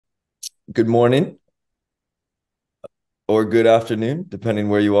Good morning or good afternoon, depending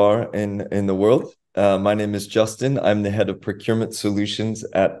where you are in the world. My name is Justin. I'm the head of Procurement Solutions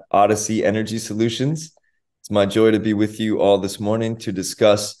at Odyssey Energy Solutions. It's my joy to be with you all this morning to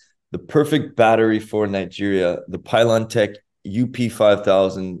discuss the perfect battery for Nigeria, the Pylontech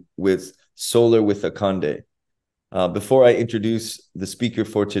UP5000 with solar with Akande. Before I introduce the speaker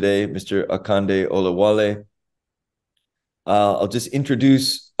for today, Mr. Akande Olawale, I'll just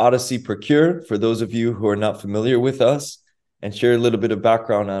introduce Odyssey Procure for those of you who are not familiar with us and share a little bit of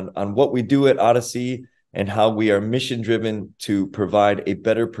background on what we do at Odyssey and how we are mission-driven to provide a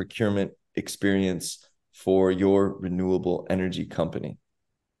better procurement experience for your renewable energy company.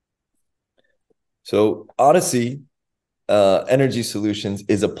 So Odyssey Energy Solutions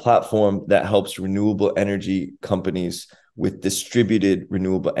is a platform that helps renewable energy companies with distributed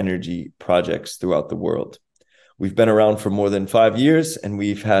renewable energy projects throughout the world. We've been around for more than 5 years, and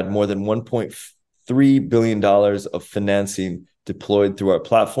we've had more than $1.3 billion of financing deployed through our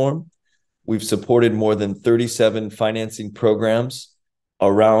platform. We've supported more than 37 financing programs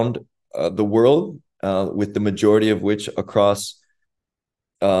around the world, with the majority of which across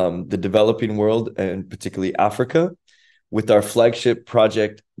the developing world and particularly Africa, with our flagship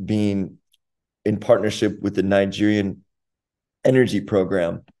project being in partnership with the Nigerian energy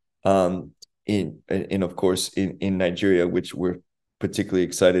program, of course in Nigeria, which we're particularly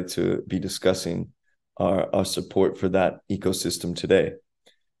excited to be discussing our support for that ecosystem today.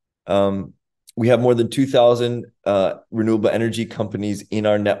 We have more than 2,000 renewable energy companies in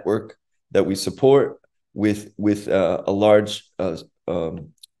our network that we support, with a large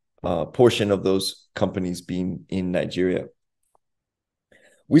portion of those companies being in Nigeria.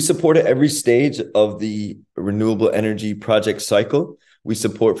 We support at every stage of the renewable energy project cycle. We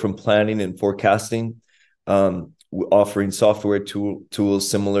support from planning and forecasting, offering software tools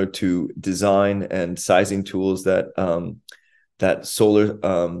similar to design and sizing tools that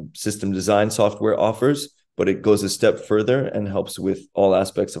solar system design software offers, but it goes a step further and helps with all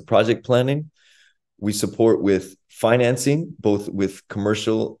aspects of project planning. We support with financing, both with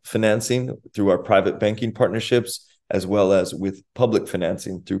commercial financing through our private banking partnerships, as well as with public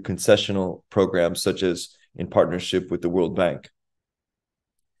financing through concessional programs, such as in partnership with the World Bank.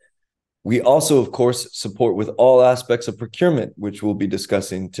 We also, of course, support with all aspects of procurement, which we'll be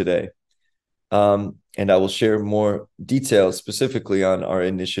discussing today. And I will share more details specifically on our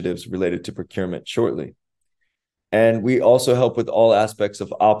initiatives related to procurement shortly. And we also help with all aspects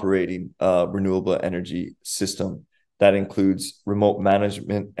of operating a renewable energy system. That includes remote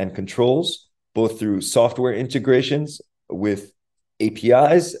management and controls, both through software integrations with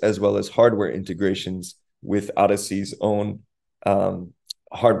APIs, as well as hardware integrations with Odyssey's own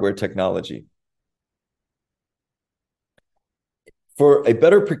hardware technology. For a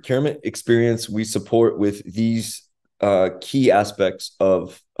better procurement experience, we support with these key aspects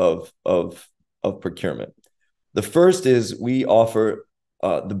of procurement. The first is we offer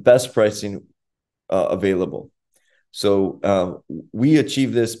the best pricing available. So we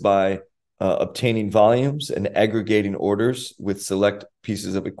achieve this by obtaining volumes and aggregating orders with select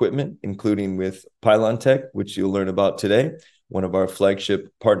pieces of equipment, including with Pylontech, which you'll learn about today, one of our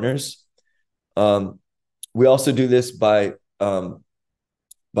flagship partners. We also do this by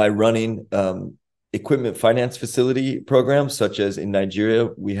running equipment finance facility programs, such as in Nigeria,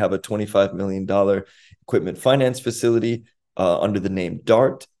 we have a $25 million equipment finance facility under the name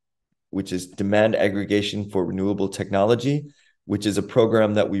DART, which is Demand Aggregation for Renewable Technology, which is a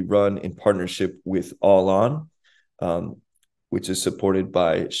program that we run in partnership with All On, which is supported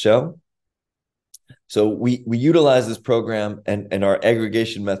by Shell. So we utilize this program and our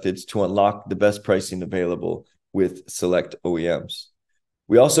aggregation methods to unlock the best pricing available with select OEMs.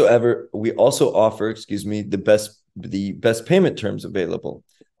 We also offer, the best payment terms available.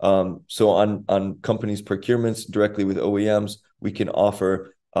 So on companies' procurements directly with OEMs, we can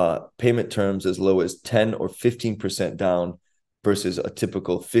offer payment terms as low as 10 or 15% down versus a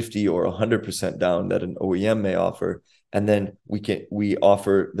typical 50 or 100% down that an OEM may offer. And then we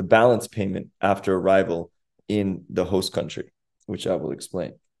offer the balance payment after arrival in the host country, which I will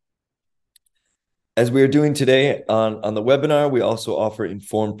explain. As we are doing today on the webinar, we also offer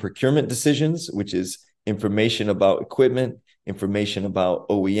informed procurement decisions, which is information about equipment, information about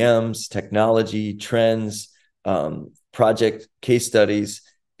OEMs, technology, trends, project case studies,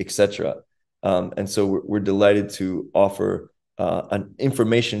 etc. And so we're delighted to offer an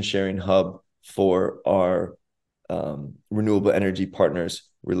information sharing hub for our renewable energy partners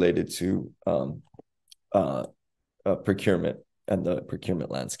related to procurement and the procurement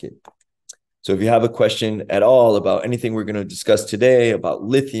landscape. So if you have a question at all about anything we're going to discuss today, about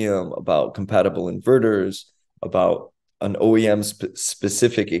lithium, about compatible inverters, about an OEM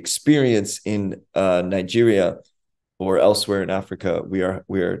specific experience in Nigeria or elsewhere in Africa, we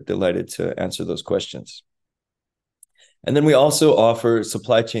are delighted to answer those questions. And then we also offer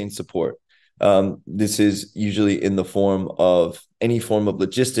supply chain support. This is usually in the form of any form of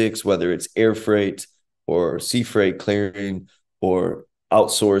logistics, whether it's air freight or sea freight clearing or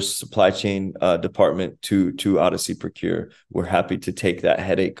outsource supply chain department to Odyssey Procure. We're happy to take that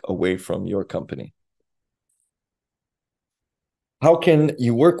headache away from your company. How can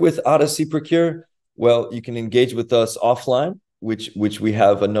you work with Odyssey Procure? Well, you can engage with us offline, which we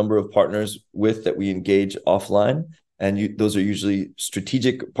have a number of partners with that we engage offline. And those are usually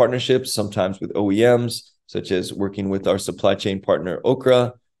strategic partnerships, sometimes with OEMs, such as working with our supply chain partner,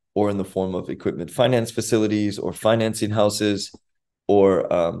 Okra, or in the form of equipment finance facilities or financing houses or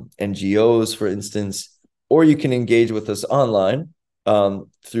NGOs, for instance. Or you can engage with us online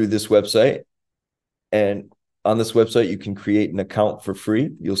through this website. And on this website, you can create an account for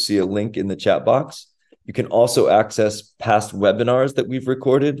free. You'll see a link in the chat box. You can also access past webinars that we've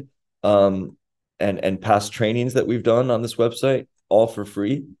recorded and past trainings that we've done on this website, all for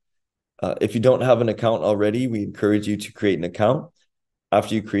free. If you don't have an account already, we encourage you to create an account.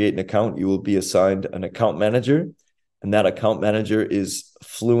 After you create an account, you will be assigned an account manager, and that account manager is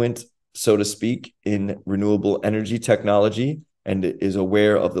fluent, so to speak, in renewable energy technology and is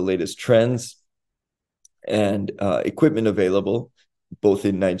aware of the latest trends and equipment available both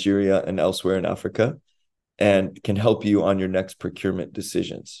in Nigeria and elsewhere in Africa, and can help you on your next procurement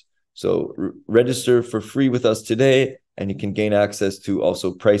decisions. So register for free with us today, and you can gain access to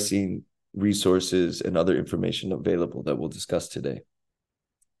also pricing, resources, and other information available that we'll discuss today.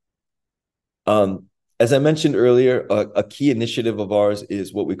 As I mentioned earlier, a key initiative of ours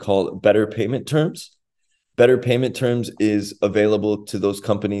is what we call Better Payment Terms. Better Payment Terms is available to those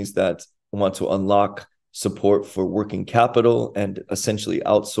companies that want to unlock support for working capital and essentially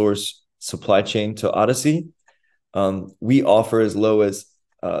outsource supply chain to Odyssey. We offer as low as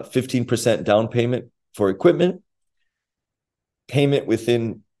 15% down payment for equipment, payment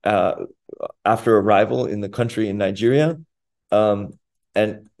within after arrival in the country in Nigeria, and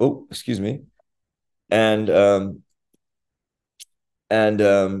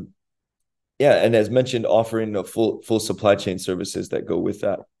as mentioned, offering a full supply chain services that go with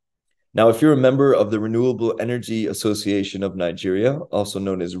that. Now, if you're a member of the Renewable Energy Association of Nigeria, also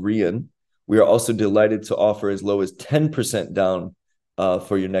known as REAN, we are also delighted to offer as low as 10% down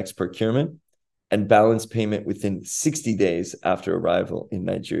for your next procurement and balance payment within 60 days after arrival in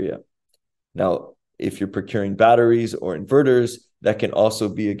Nigeria. Now, if you're procuring batteries or inverters, that can also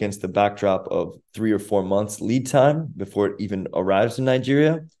be against the backdrop of 3 or 4 months lead time before it even arrives in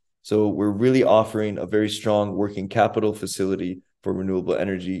Nigeria. So we're really offering a very strong working capital facility for renewable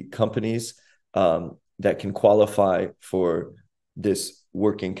energy companies that can qualify for this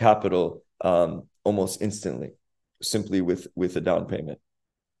working capital almost instantly, simply with a down payment.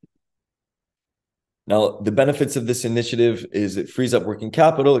 Now, the benefits of this initiative is it frees up working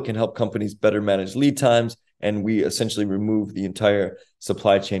capital, it can help companies better manage lead times, and we essentially remove the entire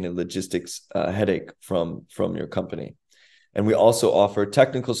supply chain and logistics headache from your company. And we also offer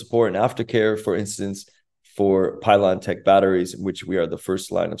technical support and aftercare, for instance, for Pylontech batteries, in which we are the first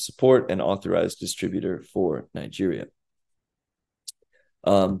line of support and authorized distributor for Nigeria.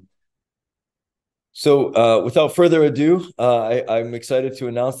 So without further ado, I'm excited to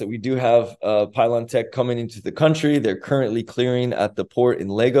announce that we do have Pylontech coming into the country. They're currently clearing at the port in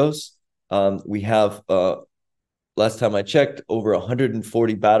Lagos. We have, last time I checked, over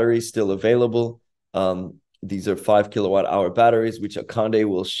 140 batteries still available. These are 5 kilowatt-hour batteries, which Akande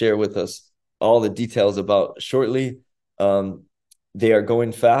will share with us all the details about shortly. They are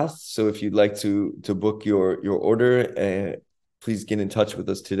going fast, so if you'd like to book your order, please get in touch with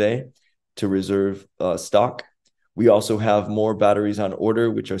us today to reserve stock. We also have more batteries on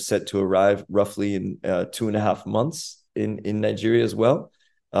order, which are set to arrive roughly in 2.5 months in Nigeria as well,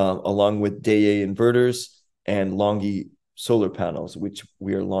 along with Day A inverters and Longi solar panels, which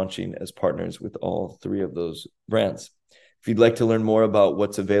we are launching as partners with all 3 of those brands. If you'd like to learn more about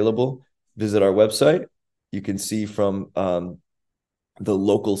what's available, visit our website. You can see from the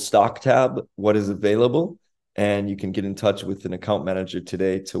local stock tab what is available, and you can get in touch with an account manager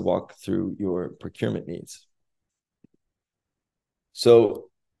today to walk through your procurement needs. So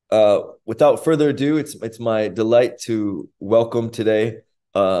without further ado, it's my delight to welcome today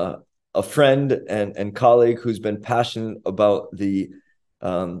a friend and colleague who's been passionate about the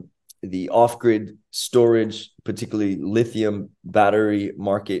off-grid storage, particularly lithium battery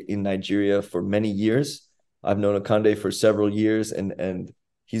market in Nigeria for many years. I've known Akande for several years, and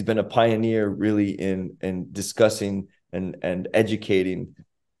he's been a pioneer really in discussing and educating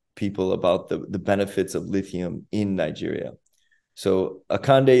people about the benefits of lithium in Nigeria. So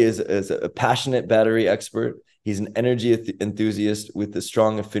Akande is a passionate battery expert. He's an energy enthusiast with a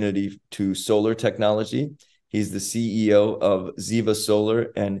strong affinity to solar technology. He's the CEO of Ziva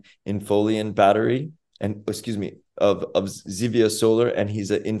Solar and Infolian Battery, and of Ziva Solar, and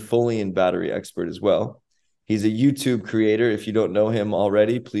he's an Infolian battery expert as well. He's a YouTube creator. If you don't know him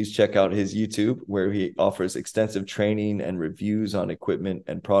already, please check out his YouTube, where he offers extensive training and reviews on equipment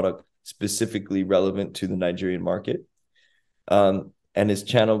and product specifically relevant to the Nigerian market. And his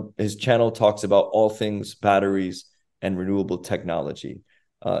channel talks about all things batteries and renewable technology.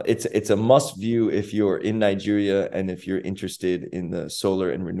 It's a must view if you're in Nigeria and if you're interested in the solar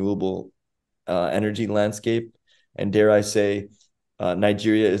and renewable energy landscape. And dare I say,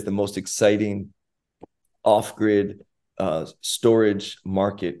 Nigeria is the most exciting off-grid storage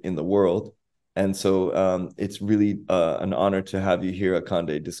market in the world. And so it's really an honor to have you here,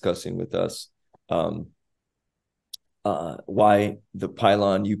 Akande, discussing with us why the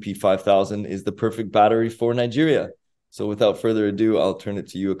Pylon UP5000 is the perfect battery for Nigeria. So without further ado, I'll turn it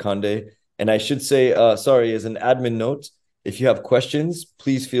to you, Akande. And I should say, sorry, as an admin note, if you have questions,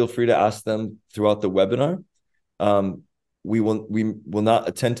 please feel free to ask them throughout the webinar. We will not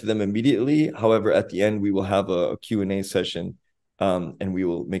attend to them immediately. However, at the end, we will have a Q&A session, and we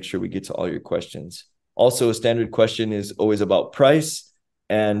will make sure we get to all your questions. Also, a standard question is always about price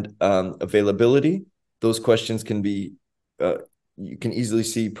and availability. Those questions can be, you can easily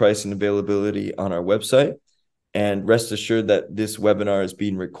see price and availability on our website. And rest assured that this webinar is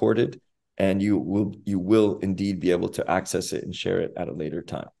being recorded, and you will indeed be able to access it and share it at a later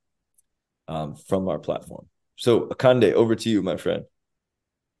time from our platform. So Akande, over to you, my friend.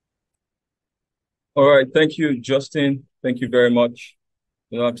 All right, thank you, Justin. Thank you very much.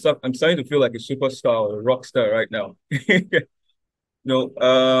 You know, I'm starting to feel like a superstar or a rock star right now.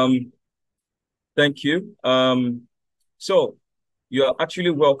 Thank you. So you're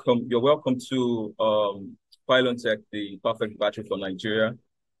actually welcome. You're welcome to Pylontech, the perfect battery for Nigeria.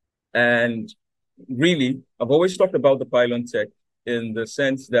 And really, I've always talked about the Pylontech in the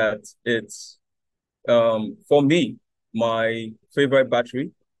sense that it's, for me, my favorite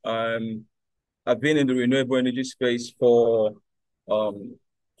battery. I've been in the renewable energy space for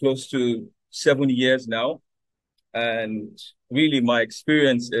close to 7 years now. And really, my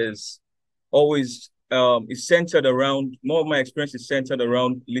experience is always is centered around, more of my experience is centered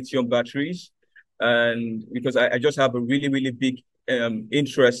around lithium batteries. And because I just have a really, really big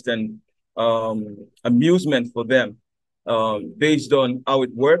interest and amusement for them based on how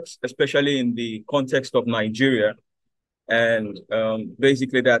it works, especially in the context of Nigeria. And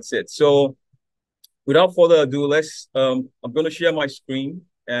basically that's it. So without further ado, I'm going to share my screen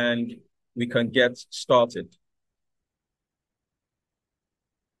and we can get started.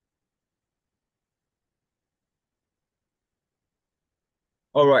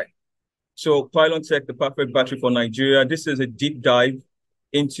 All right. So Pylontech, the perfect battery for Nigeria. This is a deep dive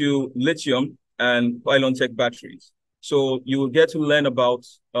into lithium and Pylontech batteries. So you will get to learn about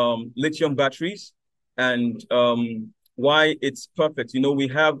lithium batteries and why it's perfect. You know, we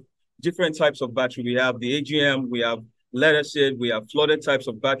have different types of battery. We have the AGM, we have lead acid, we have flooded types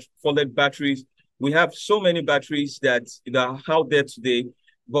of flooded batteries. We have so many batteries that are out there today,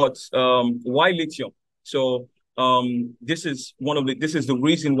 but why lithium? So this is the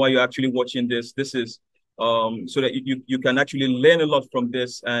reason why you're actually watching this. This is so that you can actually learn a lot from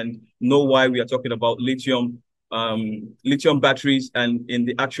this and know why we are talking about lithium batteries and in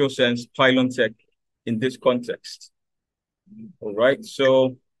the actual sense Pylontech in this context. All right,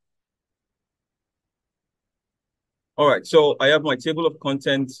 so I have my table of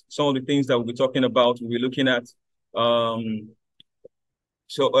contents, some of the things that we'll be talking about, we'll be looking at.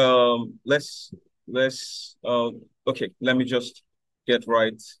 Okay, let me just get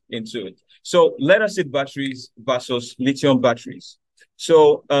right into it. So lead acid batteries versus lithium batteries.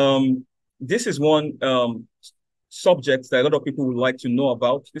 So this is one subject that a lot of people would like to know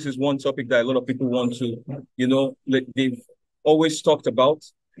about. This is one topic that a lot of people want to, you know, they've always talked about.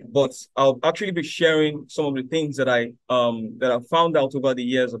 But I'll actually be sharing some of the things that I found out over the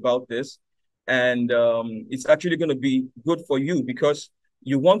years about this. And it's actually going to be good for you because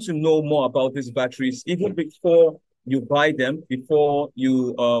you want to know more about these batteries even before you buy them, before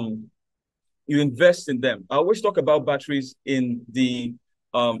you invest in them. I always talk about batteries in the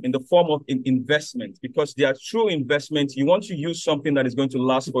form of investment because they are true investments. You want to use something that is going to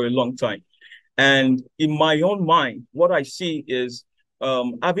last for a long time. And in my own mind, what I see is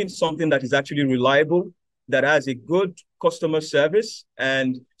having something that is actually reliable, that has a good customer service,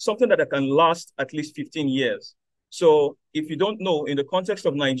 and something that can last at least 15 years. So if you don't know, in the context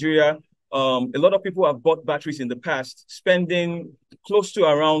of Nigeria, a lot of people have bought batteries in the past, spending close to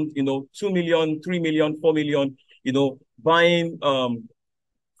around, 2 million, 3 million, 4 million, buying,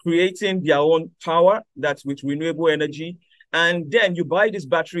 creating their own power that's with renewable energy. And then you buy these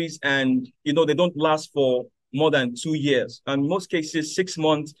batteries and, they don't last for more than 2 years. And in most cases, 6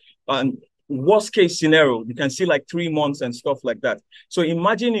 months. And worst case scenario, you can see like 3 months and stuff like that. So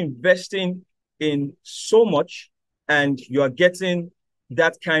imagine investing in so much and you are getting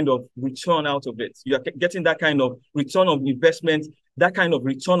that kind of return out of it. You are getting that kind of return on investment,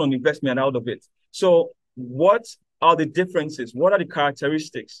 out of it. So what are the differences? What are the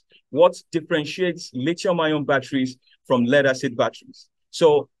characteristics? What differentiates lithium-ion batteries from lead-acid batteries?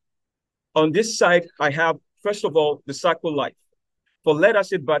 So on this side, I have, first of all, the cycle life. For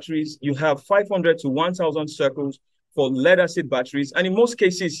lead-acid batteries, you have 500 to 1,000 circles for lead-acid batteries. And in most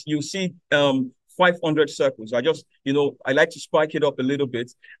cases, you see 500 circles. I like to spike it up a little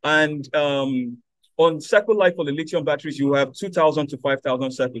bit. And on cycle life for the lithium batteries, you have 2,000 to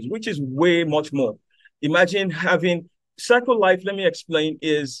 5,000 circles, which is way much more. Imagine having cycle life, let me explain,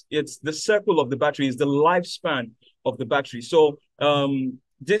 it's the circle of the battery, is the lifespan of the battery. So in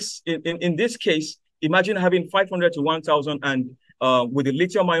this case, imagine having 500 to 1,000, and with the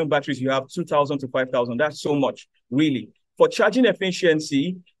lithium-ion batteries, you have 2,000 to 5,000. That's so much, really. For charging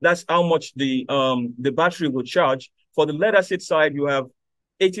efficiency, that's how much the battery will charge. For the lead-acid side, you have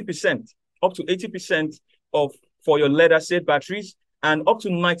 80%, up to 80% for your lead-acid batteries, and up to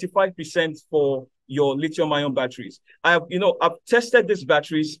 95% for your lithium-ion batteries. I've tested these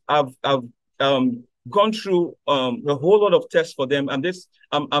batteries. I've gone through a whole lot of tests for them, and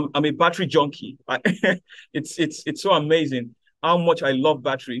I'm a battery junkie. It's so amazing how much I love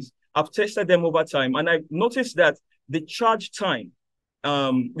batteries. I've tested them over time, and I've noticed that the charge time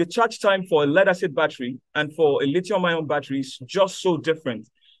for a lead-acid battery and for a lithium-ion battery is just so different.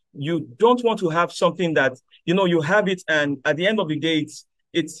 You don't want to have something that you have it, and at the end of the day,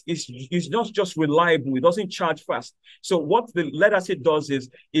 it's not just reliable. It doesn't charge fast. So what the lead acid does is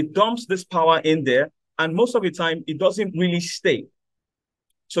it dumps this power in there, and most of the time it doesn't really stay.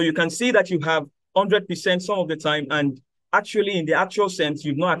 So you can see that you have 100% some of the time, and actually in the actual sense,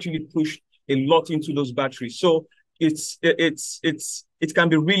 you've not actually pushed a lot into those batteries. So it can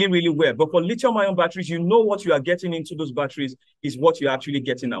be really, really weird. But for lithium-ion batteries, what you are getting into those batteries is what you're actually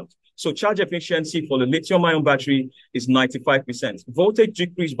getting out. So charge efficiency for the lithium-ion battery is 95%. Voltage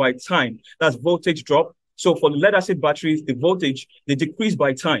decrease by time, that's voltage drop. So for the lead-acid batteries, the voltage, they decrease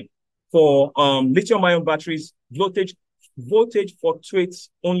by time. For lithium-ion batteries, voltage fluctuates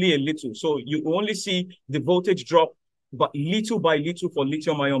only a little. So you only see the voltage drop, but little by little for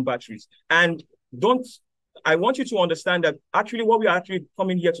lithium-ion batteries. And I want you to understand that actually what we are actually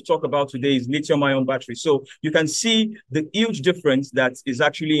coming here to talk about today is lithium-ion batteries. So you can see the huge difference that is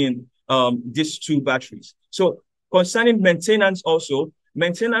actually in these two batteries. So concerning maintenance also,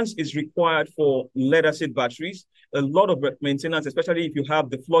 maintenance is required for lead-acid batteries. A lot of maintenance, especially if you have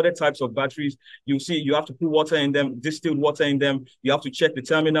the flooded types of batteries, you see you have to put water in them, distilled water in them. You have to check the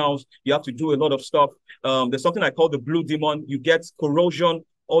terminals. You have to do a lot of stuff. There's something I call the blue demon. You get corrosion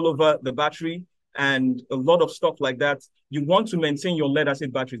all over the battery and a lot of stuff like that. You want to maintain your lead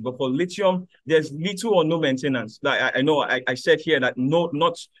acid batteries, but for lithium, there's little or no maintenance. Like I know I said here that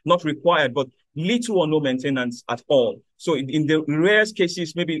not required, but little or no maintenance at all. So in the rarest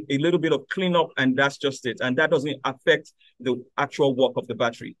cases, maybe a little bit of cleanup, and that's just it. And that doesn't affect the actual work of the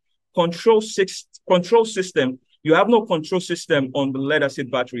battery. Control system. You have no control system on the lead acid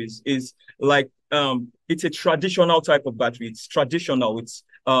batteries. Is like it's a traditional type of battery. It's traditional. It's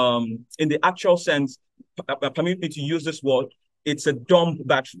in the actual sense, permit me to use this word, it's a dumb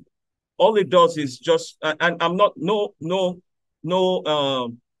battery. All it does is just, and I'm not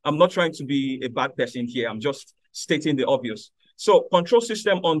I'm not trying to be a bad person here. I'm just stating the obvious. So control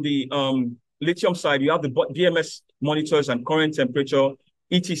system on the lithium side, you have the BMS monitors and current temperature,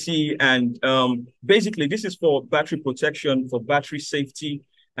 etc. And basically this is for battery protection, for battery safety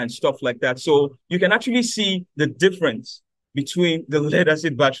and stuff like that. So you can actually see the difference between the lead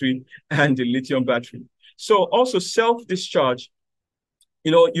acid battery and the lithium battery. So also self-discharge,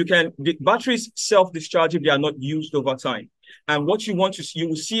 the batteries self-discharge if they are not used over time. And what you want to see, you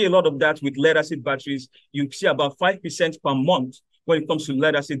will see a lot of that with lead acid batteries. You see about 5% per month when it comes to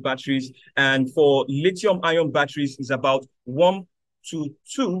lead acid batteries. And for lithium ion batteries, it's about 1 to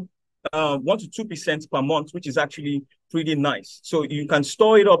 2 1 to 2% per month, which is actually pretty nice. So you can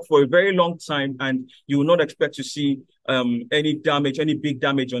store it up for a very long time, and you will not expect to see any damage, any big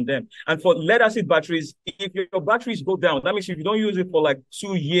damage on them. And for lead acid batteries, if your batteries go down, that means if you don't use it for like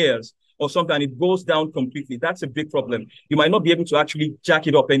 2 years or something, and it goes down completely, that's a big problem. You might not be able to actually jack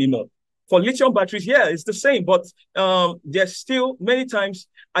it up anymore. For lithium batteries, yeah, it's the same, but there's still many times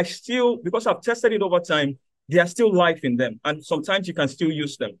because I've tested it over time, there's still life in them, and sometimes you can still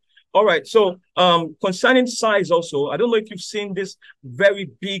use them. All right, so concerning size also, I don't know if you've seen this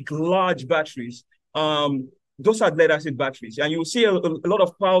very big, large batteries. Those are lead acid batteries, and you'll see a lot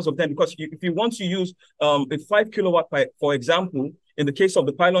of piles of them, because if you want to use a 5 kilowatt, for example, in the case of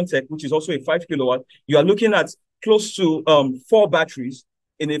the Pylontech, which is also a 5 kilowatt, you are looking at close to 4 batteries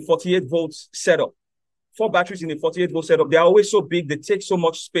in a 48 volts setup. 4 batteries in a 48 volt setup. They're always so big, they take so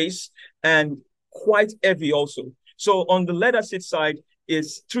much space, and quite heavy also. So on the lead acid side,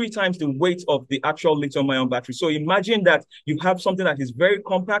 is 3 times the weight of the actual lithium-ion battery. So imagine that you have something that is very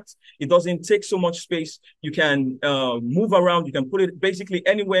compact. It doesn't take so much space. You can move around. You can put it basically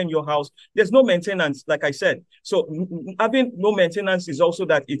anywhere in your house. There's no maintenance, like I said. So having no maintenance is also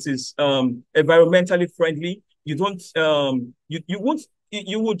that it is environmentally friendly. You don't,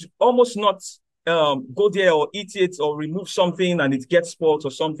 you would almost not go there or eat it or remove something and it gets spoiled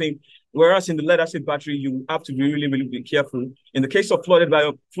or something. Whereas in the lead acid battery, you have to be really, really be careful. In the case of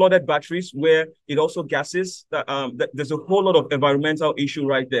flooded batteries, where it also gases, there's a whole lot of environmental issue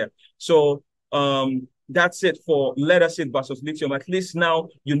right there. So that's it for lead acid versus lithium. At least now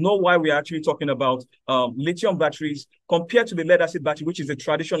you know why we're actually talking about lithium batteries compared to the lead acid battery, which is a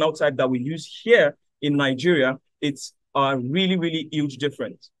traditional type that we use here in Nigeria. It's a really, really huge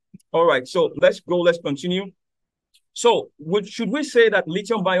difference. All right, so let's continue. So should we say that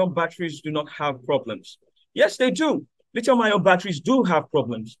lithium-ion batteries do not have problems? Yes, they do. Lithium-ion batteries do have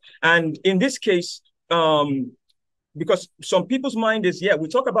problems. And in this case, because some people's mind is, yeah, we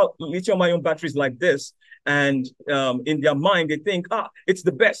talk about lithium-ion batteries like this, and in their mind, they think, it's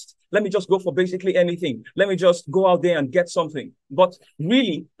the best. Let me just go for basically anything. Let me just go out there and get something. But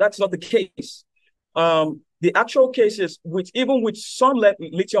really, that's not the case. The actual case is even with some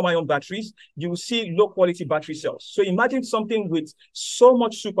lithium-ion batteries, you will see low-quality battery cells. So imagine something with so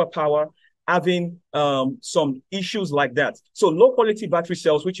much superpower having some issues like that. So low-quality battery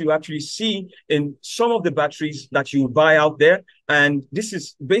cells, which you actually see in some of the batteries that you buy out there, and this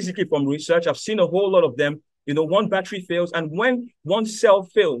is basically from research. I've seen a whole lot of them. You know, one battery fails, and when one cell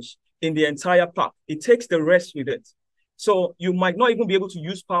fails in the entire pack, it takes the rest with it. So you might not even be able to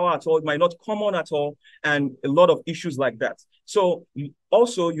use power at all. It might not come on at all, and a lot of issues like that. So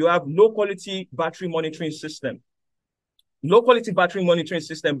also you have low quality battery monitoring system. Low quality battery monitoring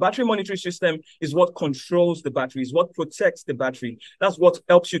system. Battery monitoring system is what controls the battery, is what protects the battery. That's what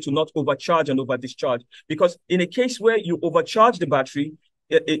helps you to not overcharge and over discharge. Because in a case where you overcharge the battery,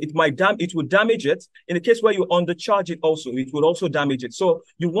 it will damage it. In a case where you undercharge it also, it will also damage it. So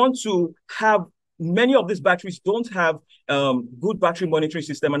you want to have, many of these batteries don't have good battery monitoring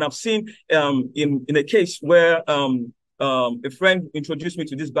system. And I've seen in a case where a friend introduced me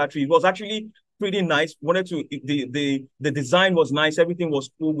to this battery. It was actually pretty nice. The design was nice. Everything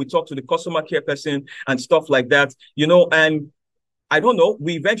was cool. We talked to the customer care person and stuff like that, you know, and I don't know,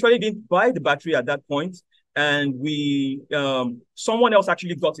 we eventually didn't buy the battery at that point. And someone else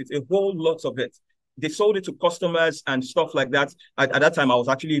actually got it, a whole lot of it. They sold it to customers and stuff like that. At that time, I was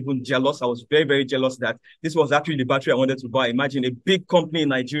actually even jealous. I was very, very jealous that this was actually the battery I wanted to buy. Imagine a big company in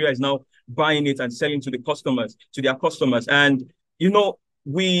Nigeria is now buying it and selling to their customers. And, you know,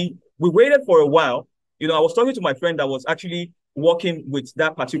 we waited for a while. You know, I was talking to my friend that was actually working with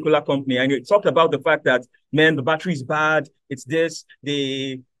that particular company, and he talked about the fact that, man, the battery is bad. It's this.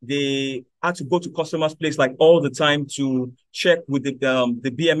 They had to go to customers' place like all the time to check with the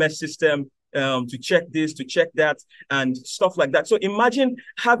BMS system, to check this, to check that, and stuff like that. So imagine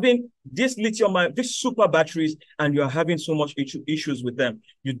having this lithium-ion, these super batteries, and you're having so much issues with them.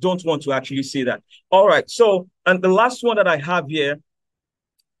 You don't want to actually see that. All right. So, and the last one that I have here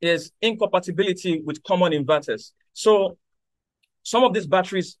is incompatibility with common inverters. So some of these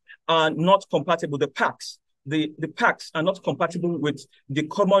batteries are not compatible. The packs are not compatible with the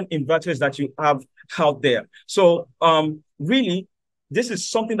common inverters that you have out there. So really, this is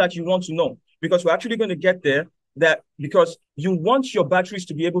something that you want to know, because we're actually going to get there, because you want your batteries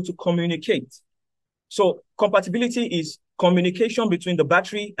to be able to communicate. So compatibility is communication between the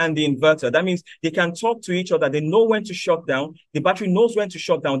battery and the inverter. That means they can talk to each other. They know when to shut down. The battery knows when to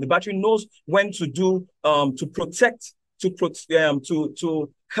shut down. The battery knows when to do, to protect to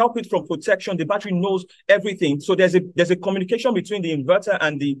help it from protection. The battery knows everything. So there's a communication between the inverter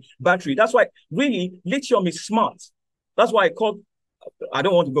and the battery. That's why really lithium is smart. That's why I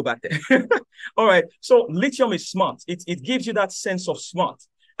don't want to go back there. All right. So lithium is smart. It gives you that sense of smart.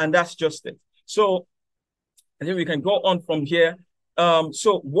 And that's just it. So I think we can go on from here.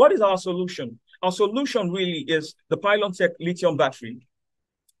 So what is our solution? Our solution really is the Pylontech lithium battery.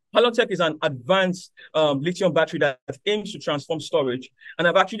 Pylontech is an advanced lithium battery that aims to transform storage. And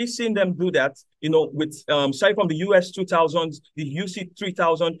I've actually seen them do that, with starting from the US2000s, the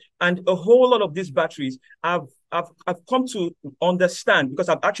UC3000, and a whole lot of these batteries I've come to understand because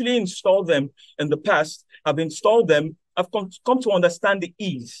I've actually installed them in the past. I've installed them. I've come to understand the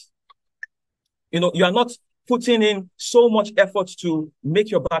ease. You are not putting in so much effort to make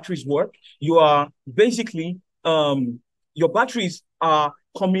your batteries work. You are basically, your batteries are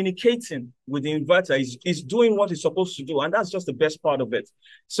communicating with the inverter, is doing what it's supposed to do. And that's just the best part of it.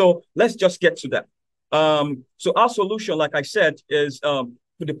 So let's just get to that. So our solution, like I said, is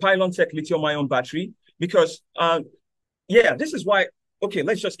with the Pylontech lithium-ion battery, because, this is why, okay,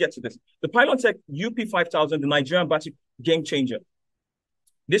 let's just get to this. The Pylontech UP5000, the Nigerian battery game changer.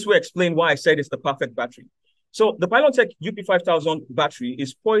 This will explain why I said it's the perfect battery. So the Pylontech UP5000 battery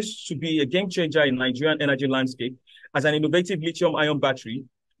is poised to be a game changer in Nigerian energy landscape. As an innovative lithium-ion battery,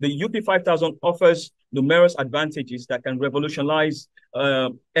 the UP5000 offers numerous advantages that can revolutionize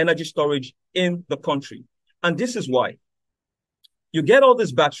energy storage in the country. And this is why. You get all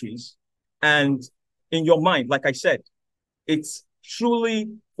these batteries, and in your mind, like I said, it's truly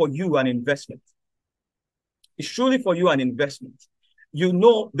for you an investment. It's truly for you an investment. You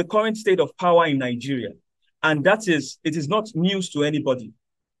know the current state of power in Nigeria, and it is not news to anybody.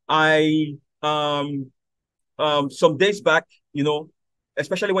 Some days back,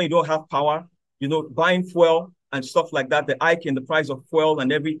 especially when you don't have power, buying fuel and stuff like that, the hike in the price of fuel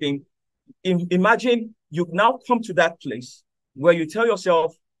and everything. Imagine you've now come to that place where you tell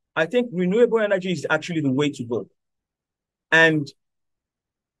yourself, I think renewable energy is actually the way to go. And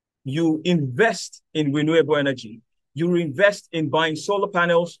you invest in renewable energy. You invest in buying solar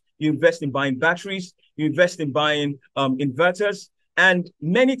panels. You invest in buying batteries. You invest in buying inverters. And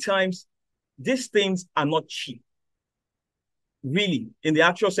many times, these things are not cheap. Really, in the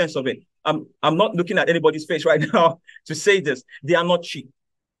actual sense of it. I'm not looking at anybody's face right now to say this. They are not cheap.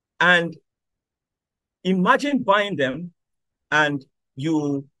 And imagine buying them and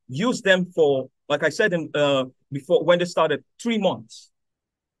you use them for, like I said before, when they started, 3 months.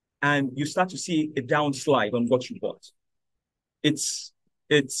 And you start to see a downslide on what you bought. It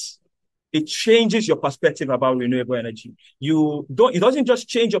changes your perspective about renewable energy. It doesn't just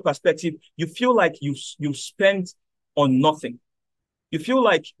change your perspective. You feel like you spent on nothing. You feel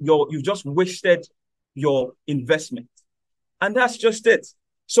like you've just wasted your investment. And that's just it.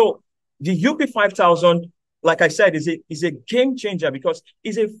 So the UP5000, like I said, is a game changer because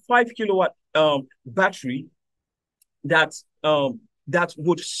it's a 5 kilowatt battery that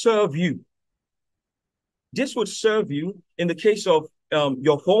would serve you. This would serve you in the case of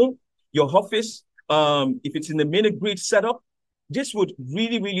your home, your office, if it's in the mini-grid setup. This would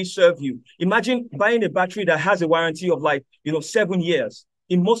really, really serve you. Imagine buying a battery that has a warranty of 7 years,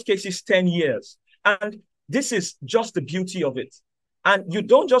 in most cases 10 years. And this is just the beauty of it. And you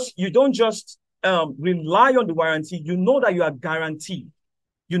don't just rely on the warranty. You know that you are guaranteed.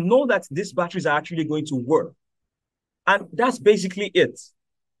 You know that these batteries are actually going to work. And that's basically it.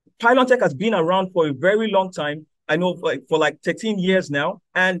 Pylontech has been around for a very long time. I know for 13 years now,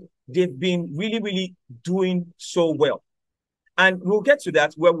 and they've been really, really doing so well. And we'll get to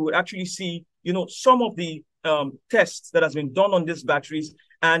that where we will actually see, some of the tests that has been done on these batteries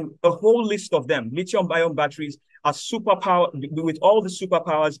and a whole list of them. Lithium-ion batteries are superpower with all the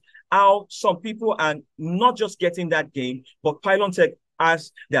superpowers. How some people are not just getting that game, but Pylontech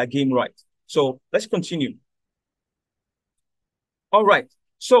has their game right. So let's continue. All right.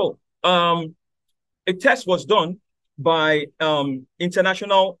 So a test was done by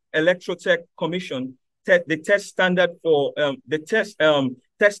International Electrotech Commission, the test standard for test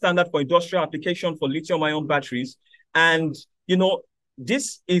standard for industrial application for lithium-ion batteries. And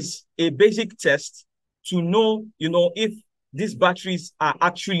this is a basic test to know if these batteries are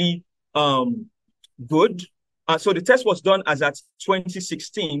actually good. So the test was done as at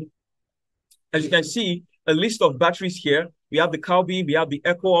 2016. As you can see, a list of batteries here. We have the Calbee, we have the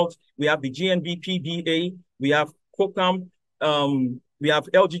EcoAlt, we have the GNB PDA, we have Kokam, we have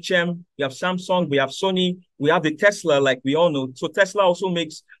LG Chem, we have Samsung, we have Sony, we have the Tesla, like we all know. So Tesla also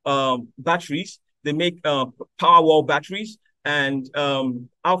makes batteries. They make Powerwall batteries. and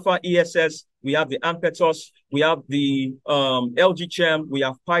Alpha ESS. We have the Ampetus, we have the LG Chem, we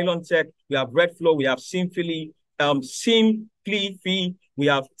have Pylontech, we have Redflow, we have Simply, we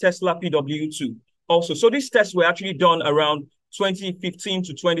have Tesla PW2 also. So these tests were actually done around 2015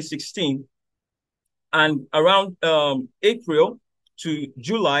 to 2016. And around April to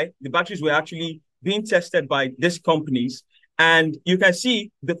July, the batteries were actually being tested by these companies. And you can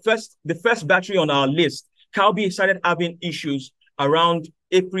see the first battery on our list, Calbee, started having issues around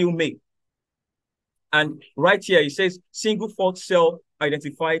April, May. And right here, it says single fault cell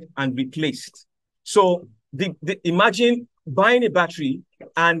identified and replaced. So imagine buying a battery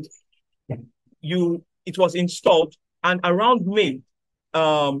and it was installed, and around May,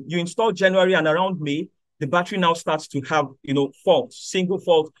 you install January, and around May, the battery now starts to have, faults, single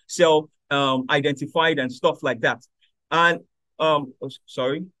fault cell identified and stuff like that. And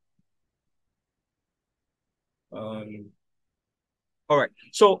sorry. All right.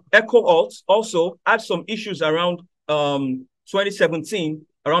 So EcoAlt also had some issues around 2017,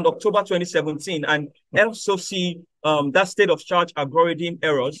 around October 2017, and also see that state of charge algorithm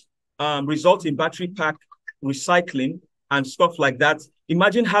errors result in battery pack recycling and stuff like that.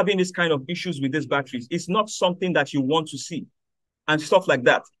 Imagine having this kind of issues with these batteries. It's not something that you want to see and stuff like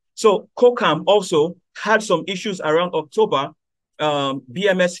that. So COCAM also had some issues around October.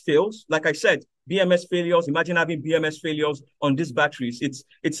 BMS fails. Like I said, BMS failures. Imagine having BMS failures on these batteries. It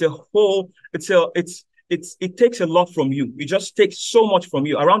takes a lot from you. It just takes so much from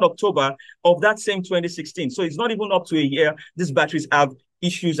you. Around October of that same 2016. So it's not even up to a year. These batteries have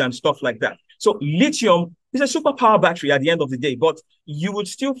issues and stuff like that. So lithium is a superpower battery at the end of the day, but you would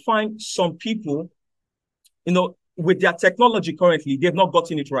still find some people, with their technology currently, they've not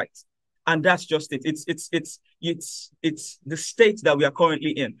gotten it right. And that's just it. It's the state that we are currently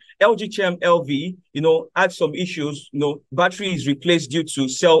in. LG Chem LV, had some issues. Battery is replaced due to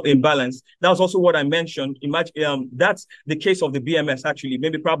cell imbalance. That was also what I mentioned. Imagine that's the case of the BMS. Actually,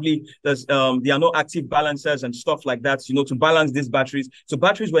 probably there are no active balancers and stuff like that. To balance these batteries. So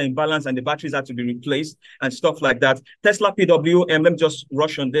batteries were imbalance, and the batteries had to be replaced and stuff like that. Tesla PWM. Let me just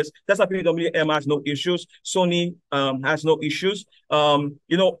rush on this. Tesla PWM has no issues. Sony has no issues.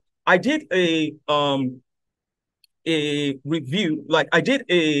 I did a review, like I did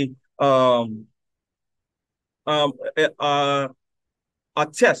a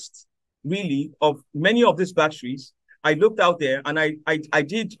test really of many of these batteries. I looked out there and I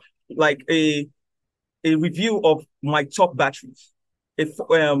did like a review of my top batteries.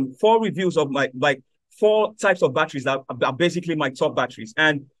 4 reviews of my 4 types of batteries that are basically my top batteries.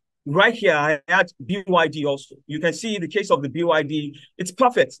 And right here, I had BYD also. You can see the case of the BYD, it's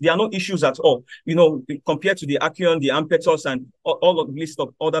perfect. There are no issues at all, compared to the Accion, the Ampetus, and all of the list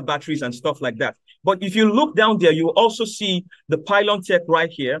of other batteries and stuff like that. But if you look down there, you also see the Pylontech right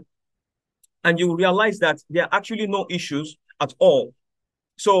here, and you realize that there are actually no issues at all.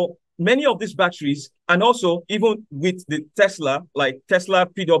 So many of these batteries, and also even with the Tesla, like Tesla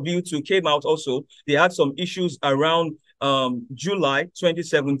PW2 came out also, they had some issues around July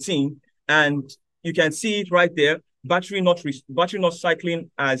 2017, and you can see it right there. Battery not cycling,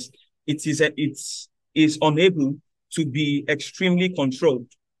 as it is unable to be extremely controlled.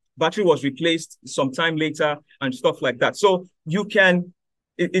 Battery was replaced sometime later and stuff like that. So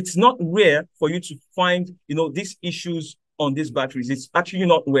it's not rare for you to find these issues on these batteries. It's actually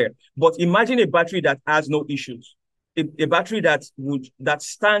not rare. But imagine a battery that has no issues, a battery that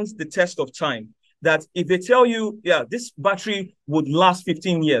stands the test of time. That if they tell you, yeah, this battery would last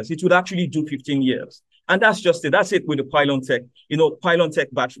 15 years, it would actually do 15 years. And that's just it. That's it with the Pylontech,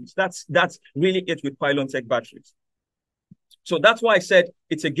 Pylontech batteries. That's really it with Pylontech batteries. So that's why I said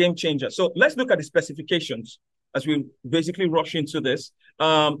it's a game changer. So let's look at the specifications as we basically rush into this.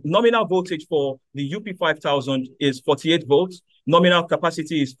 Nominal voltage for the UP5000 is 48 volts. Nominal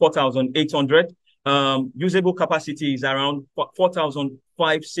capacity is 4,800. Usable capacity is around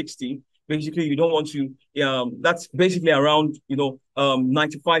 4,560. Basically, you don't want to, that's basically around,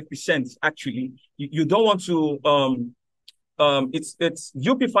 95% actually. You don't want to, it's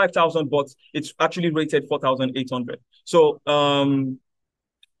UP5000, but it's actually rated 4,800. So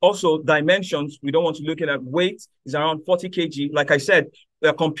also dimensions, we don't want to look at weight, is around 40 kg. Like I said,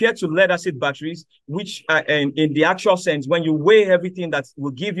 compared to lead acid batteries, which in the actual sense, when you weigh everything that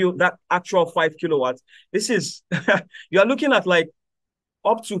will give you that actual 5 kilowatts, this is, you are looking at like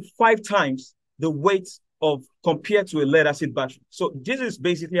up to 5 times the weight of compared to a lead acid battery. So this is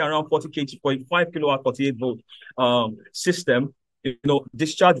basically around 40 kg for a 5 kilowatt, 48 volt system.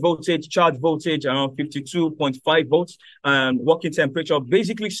 Discharge voltage, charge voltage around 52.5 volts, and working temperature,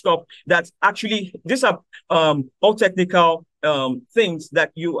 basically stuff that actually, these are all technical things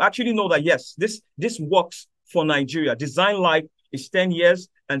that you actually know that, yes, this works for Nigeria. Design life is 10 years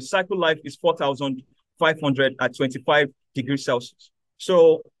and cycle life is 4,500 at 25 degrees Celsius.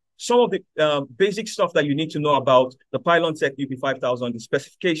 So some of the basic stuff that you need to know about the Pylontech UP5000, the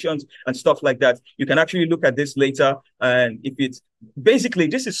specifications and stuff like that, you can actually look at this later. And if it's basically,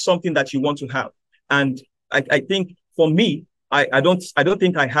 this is something that you want to have. And I think for me, I don't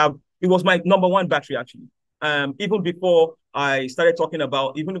think I have. It was my number one battery actually. Even before I started talking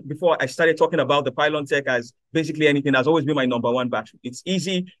about the Pylontech as basically anything, has always been my number one battery. It's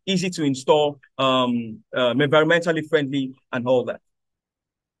easy to install, environmentally friendly and all that.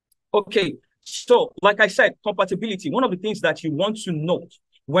 Okay, so like I said, compatibility. One of the things that you want to note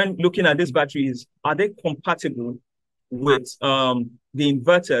when looking at this battery is, are they compatible with the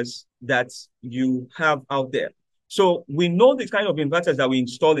inverters that you have out there? So we know the kind of inverters that we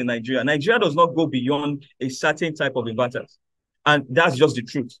install in Nigeria. Nigeria does not go beyond a certain type of inverters. And that's just the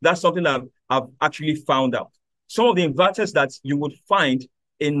truth. That's something that I've actually found out. Some of the inverters that you would find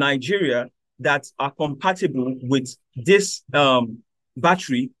in Nigeria that are compatible with this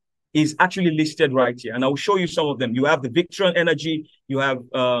battery is actually listed right here. And I will show you some of them. You have the Victron Energy, you have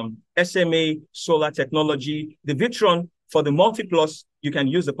SMA Solar Technology. The Victron for the Multiplus, you can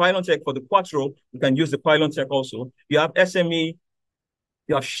use the Pylontech. For the Quattro, you can use the Pylontech also. You have SME,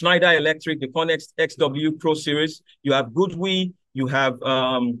 you have Schneider Electric, the Connex XW Pro Series. You have Goodwe, you have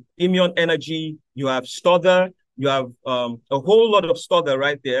Ion Energy, you have Stodder, you have a whole lot of Stodder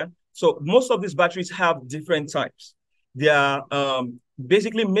right there. So most of these batteries have different types. They are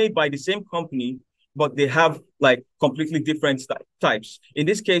basically made by the same company, but they have like completely different types. In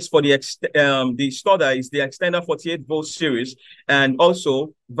this case, for the Stodder is the Extender 48 volt series and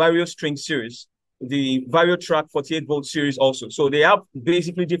also Variostring series, the Variotrack 48 volt series also. So they have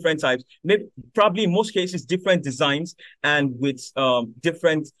basically different types, maybe probably in most cases different designs and with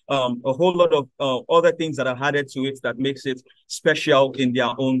different a whole lot of other things that are added to it that makes it special in their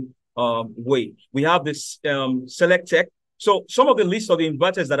own way. We have this Select Tech. So some of the list of the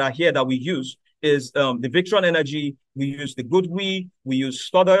inverters that are here that we use is the Victron Energy, we use the Goodwe, we use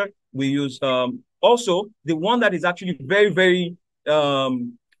Stodder, we use also the one that is actually very, very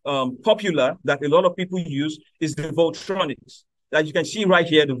popular that a lot of people use is the Voltronics. As you can see right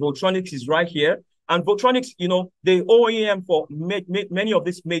here, the Voltronics is right here. And Voltronics, you know, the OEM for many of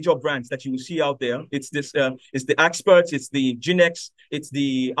these major brands that you will see out there. It's this, it's the Experts, it's the Ginex, it's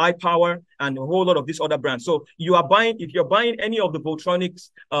the iPower, and a whole lot of these other brands. So you are buying, if you're buying any of the Voltronics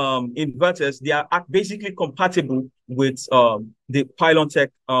inverters, they are basically compatible with the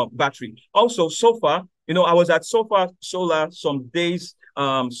Pylontech battery. Also, so far, you know, I was at So Far Solar some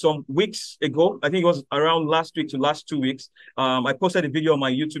weeks ago. I think it was around last week to last 2 weeks. I posted a video on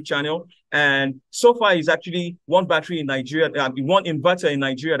my YouTube channel, and So Far is actually one battery in Nigeria, one inverter in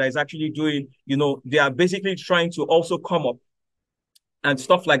Nigeria that is actually doing, you know, they are basically trying to also come up and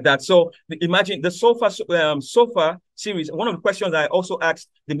stuff like that. So imagine the So Far series. One of the questions I also asked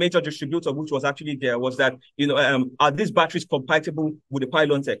the major distributor, which was actually there, was that, you know, are these batteries compatible with the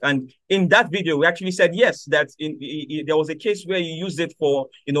Pylontech? And in that video, we actually said yes, that there was a case where you used it for,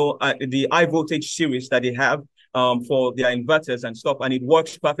 you know, the high voltage series that they have for their inverters and stuff, and it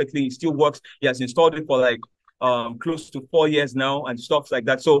works perfectly. It still works. He has installed it for like close to 4 years now and stuff like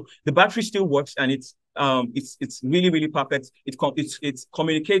that. So the battery still works, and it's really, really perfect. It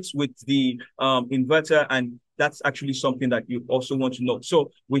communicates with the inverter, and that's actually something that you also want to know.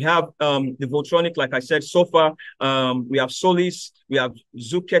 So we have the Voltronic, like I said, So Far. We have Solis, we have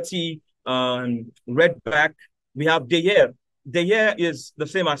Zucchetti, Redback. We have Deyer. Deyer is the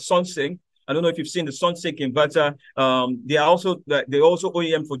same as Sunsync. I don't know if you've seen the Sunsync inverter. They're also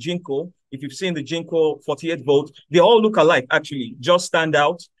OEM for Jinko. If you've seen the Jinko 48 volt, they all look alike, actually, just stand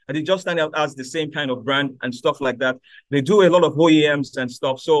out. And they just stand out as the same kind of brand and stuff like that. They do a lot of OEMs and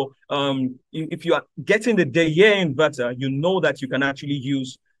stuff. So if you are getting the Deyer inverter, you know that you can actually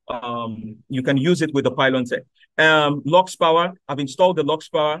use it with the Pylontech. Lux Power, I've installed the Lux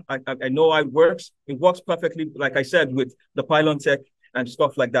Power. I know how it works. It works perfectly, like I said, with the Pylontech and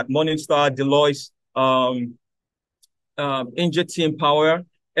stuff like that. Morningstar, Deloitte, Ingeteam Power,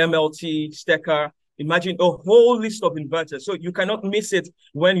 MLT, Stecker. Imagine a whole list of inverters. So you cannot miss it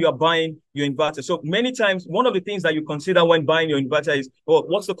when you are buying your inverter. So many times, one of the things that you consider when buying your inverter is, well,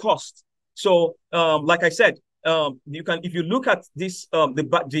 what's the cost? So like I said, you can, if you look at this,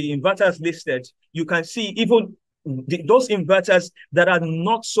 the inverters listed, you can see even those inverters that are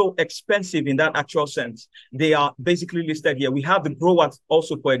not so expensive in that actual sense, they are basically listed here. We have the Growatt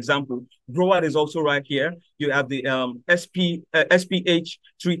also, for example. Growatt is also right here. You have the SPH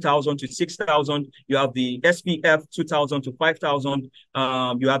 3000 to 6000. You have the SPF 2000 to 5000.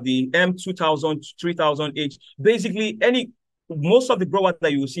 You have the M 2000 to 3000H. Basically, most of the Growatt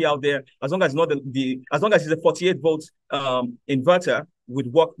that you will see out there, as long as not as long as it's a 48 volt inverter,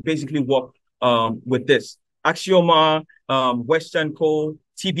 would basically work with this. Axioma, Western Coal,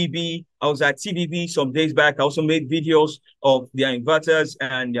 TBB. I was at TBB some days back. I also made videos of their inverters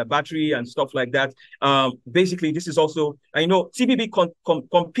and their battery and stuff like that. Basically, this is also, I know TBB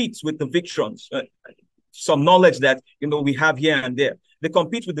competes with the Victrons. Some knowledge that we have here and there. They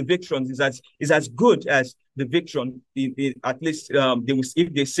compete with the Victrons is as good as the Victron. At least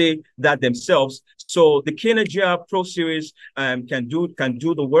if they say that themselves. So the Kinergia Pro Series can do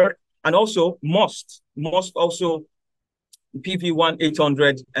the work. And also must also PV1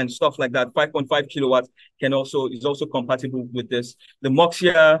 800 and stuff like that, 5.5 kilowatts is also compatible with this. The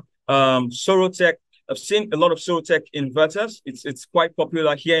Moxia Sorotech, I've seen a lot of Sorotech inverters. It's quite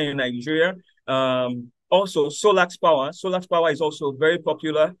popular here in Nigeria. Also Solax Power. Solax Power is also very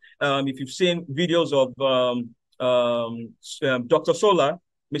popular. If you've seen videos of Dr. Solar,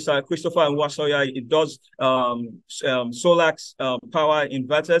 Mr. Christopher Nwasoya, it does Solax power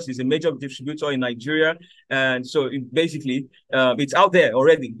inverters. He's a major distributor in Nigeria. And so basically, it's out there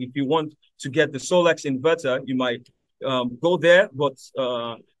already. If you want to get the Solax inverter, you might go there. But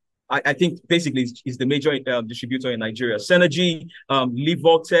I think basically is the major distributor in Nigeria. Synergy,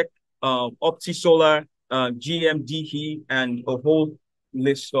 Livoltech, Opti Solar, GMDE, and a whole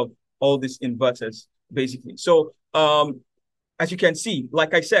list of all these inverters, basically. So, as you can see,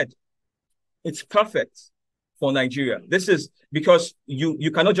 like I said, it's perfect for Nigeria. This is because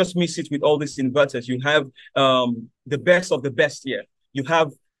you cannot just miss it with all these inverters. You have the best of the best here. You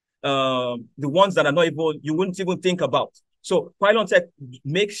have the ones that you wouldn't even think about. So Pylontech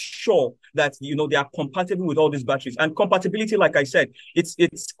makes sure that they are compatible with all these batteries. And compatibility, like I said, it's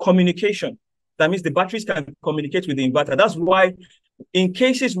communication. That means the batteries can communicate with the inverter. That's why in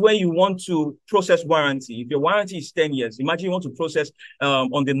cases where you want to process warranty, if your warranty is 10 years, imagine you want to process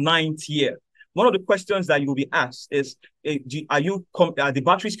on the 9th year. One of the questions that you will be asked is, are the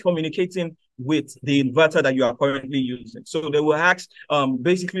batteries communicating with the inverter that you are currently using? So they will ask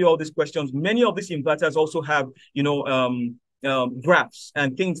basically all these questions. Many of these inverters also have, graphs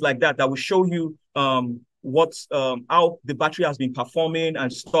and things like that will show you how the battery has been performing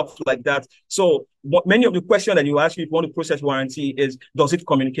and stuff like that. So many of the questions that you ask if you want to process warranty is, does it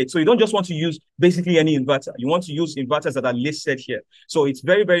communicate? So you don't just want to use basically any inverter. You want to use inverters that are listed here. So it's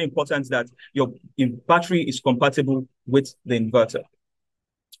very, very important that your battery is compatible with the inverter.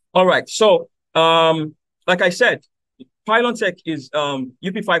 All right. So like I said, Pylontech is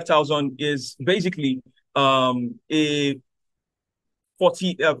UP5000 is basically a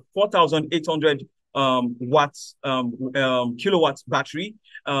 4,800 watts kilowatt battery.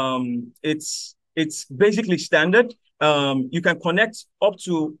 It's basically standard. You can connect up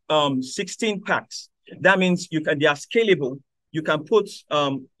to 16 packs. That means they are scalable. You can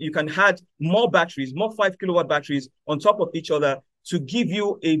you can add more batteries, more 5 kilowatt batteries on top of each other to give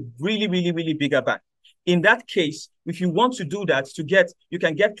you a really, really, really bigger pack. In that case, if you want to do that, you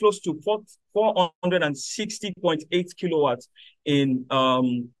can get close to 460.8 kilowatts in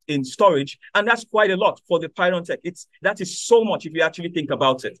storage, and that's quite a lot for the Pylontech. That is so much if you actually think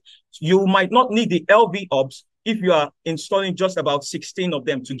about it. You might not need the LV ops if you are installing just about 16 of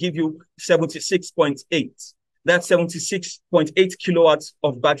them to give you 76.8. That's 76.8 kilowatts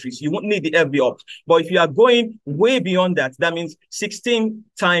of batteries. You won't need the LV ops. But if you are going way beyond that, that means 16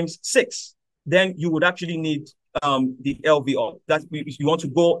 times 6. Then you would actually need the LV op. That if you want to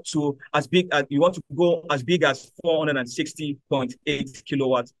go to as big as 460.8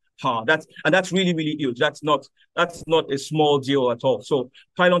 kilowatts power. That's really, really huge. That's not a small deal at all. So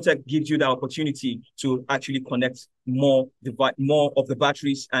Pylontech gives you the opportunity to actually connect more of the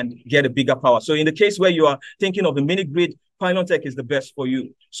batteries and get a bigger power. So in the case where you are thinking of the mini grid, Pylontech is the best for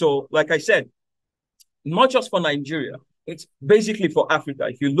you. So like I said, not just for Nigeria, it's basically for Africa.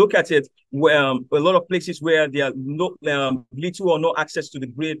 If you look at it, where a lot of places where there are little or no access to the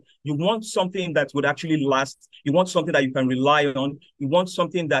grid, you want something that would actually last. You want something that you can rely on. You want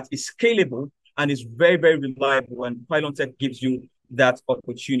something that is scalable and is very, very reliable. And Pylontech gives you that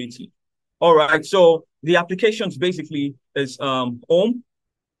opportunity. All right. So the applications basically is home,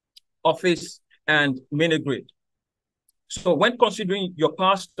 office, and mini grid. So when considering your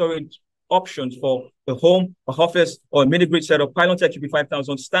power storage options for a home, a office, or a mini-grid setup, Pylontech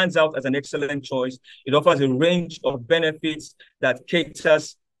UP5000 stands out as an excellent choice. It offers a range of benefits that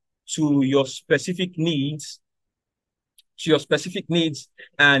caters to your specific needs,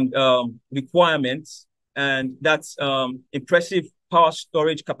 and requirements. And that's impressive power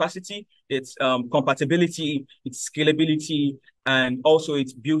storage capacity, its compatibility, its scalability, and also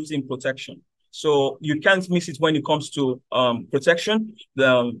its built-in protection. So you can't miss it when it comes to protection.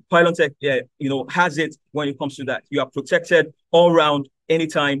 The Pylontech, has it when it comes to that. You are protected all around,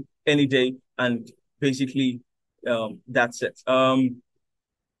 anytime, any day, and basically that's it.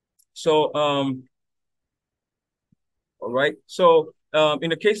 All right. So in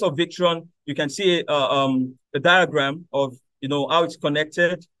the case of Victron, you can see a diagram of how it's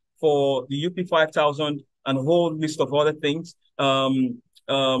connected for the UP5000 and a whole list of other things.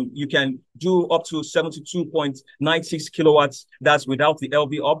 You can do up to 72.96 kilowatts. That's without the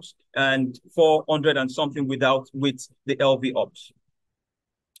LV ops, and 400 and something with the LV ops.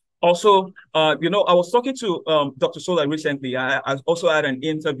 Also, I was talking to Dr. Solar recently. I also had an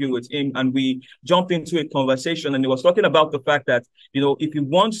interview with him, and we jumped into a conversation, and he was talking about the fact that, if he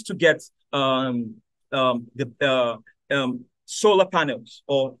wants to get solar panels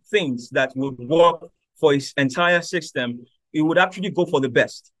or things that would work for his entire system, he would actually go for the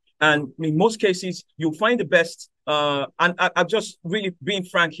best. And in most cases, you'll find the best. And I'm just really being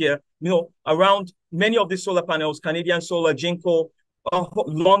frank here, around many of these solar panels, Canadian Solar, Jinko,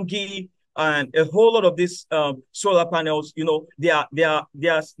 Longi, and a whole lot of these solar panels, they are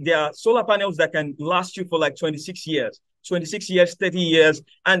solar panels that can last you for like 26 years, 30 years.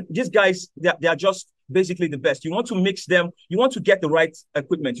 And these guys, they are just basically the best. You want to mix them. You want to get the right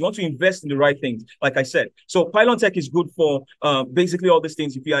equipment. You want to invest in the right things, like I said. So Pylontech is good for basically all these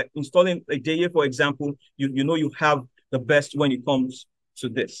things. If you are installing a DAE, for example, you have the best when it comes to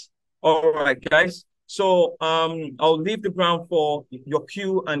this. All right, guys. So I'll leave the ground for your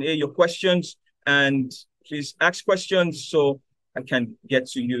Q&A, your questions, and please ask questions so I can get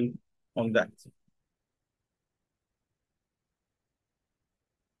to you on that.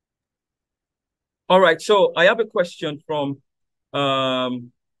 All right, so I have a question from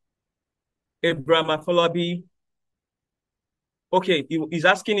Abraham Afolabi. Okay, he's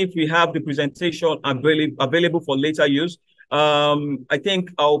asking if we have the presentation available for later use. I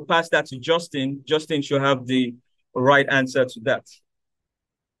think I'll pass that to Justin. Justin should have the right answer to that.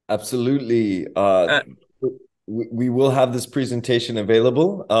 Absolutely. We will have this presentation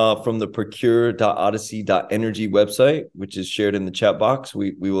available from the procure.odyssey.energy website, which is shared in the chat box.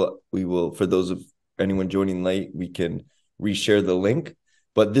 We will, for those of anyone joining late, we can reshare the link.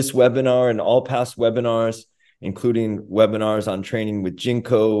 But this webinar and all past webinars, including webinars on training with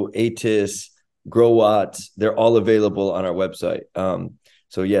Jinko, ATIS, Growatt, they're all available on our website.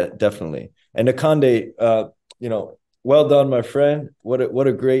 So yeah, definitely. And Akande, well done, my friend. What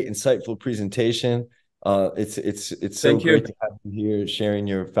a great, insightful presentation. It's so great to have you here sharing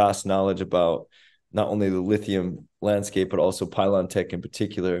your vast knowledge about not only the lithium landscape, but also Pylontech in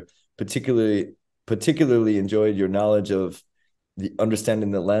particular. Particularly enjoyed your knowledge of the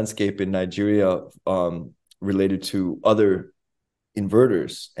understanding the landscape in Nigeria related to other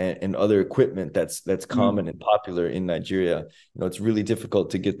inverters and other equipment that's common and popular in Nigeria. It's really difficult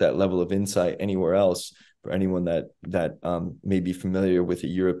to get that level of insight anywhere else for anyone that may be familiar with a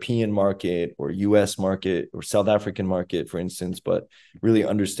European market or US market or South African market, for instance, but really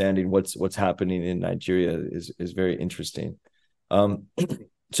understanding what's happening in Nigeria is very interesting.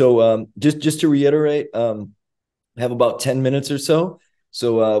 So just to reiterate, I have about 10 minutes or so.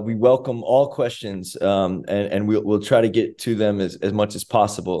 So we welcome all questions, and we'll try to get to them as much as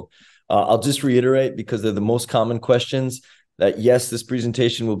possible. I'll just reiterate, because they're the most common questions, that yes, this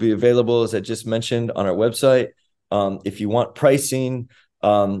presentation will be available, as I just mentioned, on our website. If you want pricing,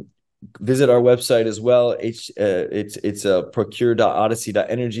 visit our website as well. It's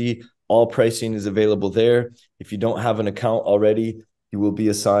procure.odyssey.energy. All pricing is available there. If you don't have an account already, you will be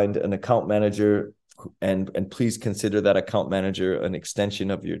assigned an account manager, and please consider that account manager an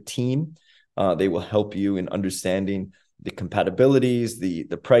extension of your team. They will help you in understanding the compatibilities,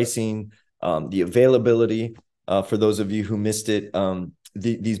 the pricing, the availability. For those of you who missed it,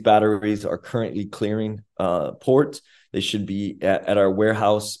 these batteries are currently clearing port. They should be at our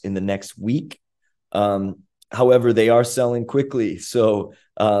warehouse in the next week. However, they are selling quickly. So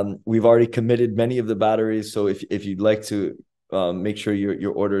we've already committed many of the batteries. So if you'd like to make sure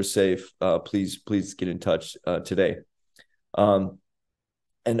your order is safe, please get in touch today.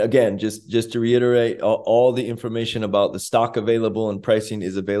 And again, just to reiterate, all the information about the stock available and pricing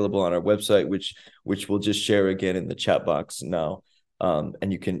is available on our website, which we'll just share again in the chat box now.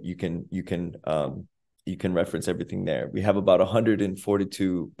 and you can reference everything there. We have about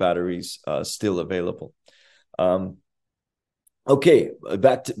 142 batteries still available. Okay,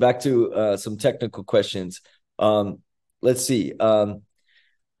 back to some technical questions. Let's see.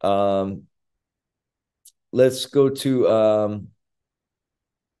 Let's go to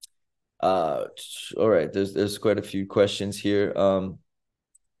all right, there's quite a few questions here.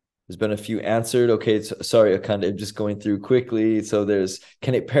 There's been a few answered. Okay, sorry, Akande, I'm just going through quickly. So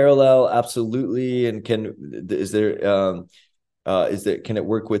can it parallel? Absolutely. And can it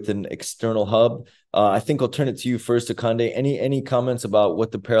work with an external hub? I think I'll turn it to you first, Akande. Any comments about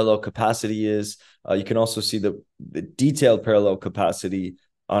what the parallel capacity is? You can also see the detailed parallel capacity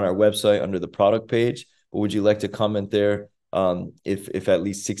on our website under the product page. But would you like to comment there if at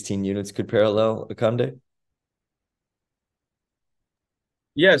least 16 units could parallel, Akande?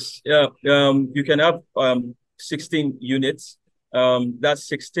 Yes, you can have 16 units. That's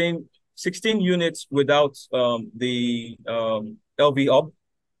 16 units without the LV hub.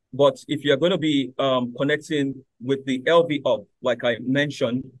 But if you're going to be connecting with the LV hub, like I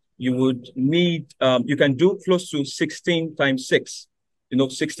mentioned, you would need, you can do close to 16 times 6,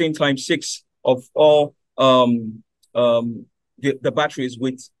 16 times 6 of all the batteries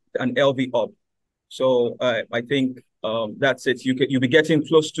with an LV hub. So I think that's it. You'll be getting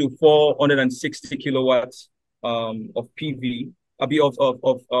close to 460 kilowatts of PV,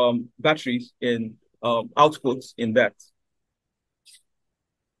 of batteries in outputs in that.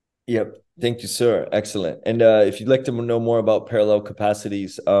 Yep. Thank you, sir. Excellent. And if you'd like to know more about parallel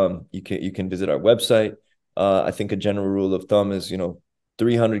capacities, you can visit our website. I think a general rule of thumb is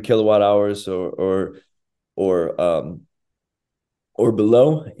 300 kilowatt hours or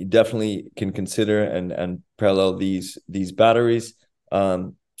below. You definitely can consider and parallel these batteries.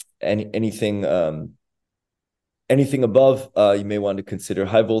 Anything above, you may want to consider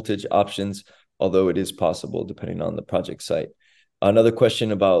high voltage options, although it is possible depending on the project site. Another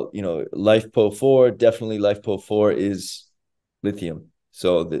question about LiFePO4. Definitely LiFePO4 is lithium.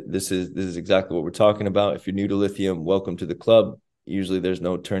 So this is exactly what we're talking about. If you're new to lithium, welcome to the club. Usually there's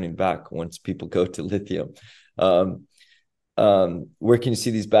no turning back once people go to lithium. Where can you see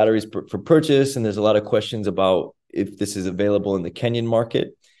these batteries for purchase? And there's a lot of questions about if this is available in the Kenyan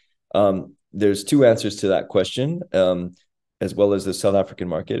market. There's two answers to that question, as well as the South African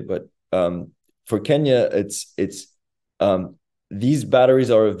market. But for Kenya, these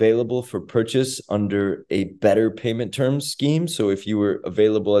batteries are available for purchase under a better payment terms scheme. So if you were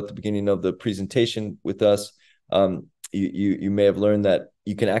available at the beginning of the presentation with us, you may have learned that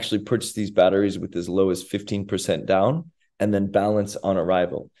you can actually purchase these batteries with as low as 15% down and then balance on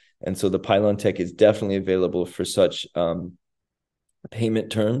arrival. And so the Pylontech is definitely available for such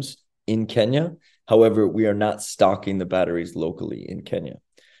payment terms in Kenya. However, we are not stocking the batteries locally in Kenya.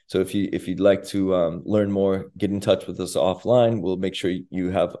 So if you'd like to learn more, get in touch with us offline. We'll make sure you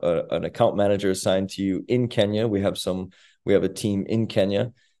have an account manager assigned to you in Kenya. We have a team in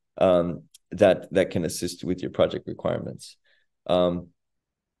Kenya that can assist with your project requirements.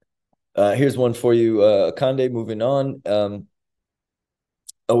 Here's one for you, Akande. Moving on. And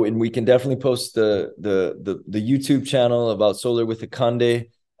we can definitely post the YouTube channel about solar with Akande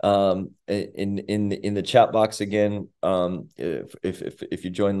in the chat box again. If you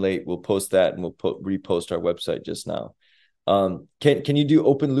join late, we'll post that and we'll repost our website just now. Can you do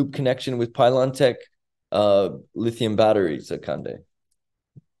open loop connection with Pylontech lithium batteries, Akande?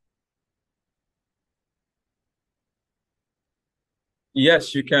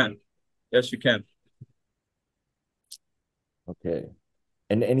 Yes, you can. Yes, you can. Okay.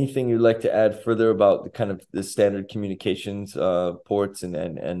 And anything you'd like to add further about the kind of the standard communications ports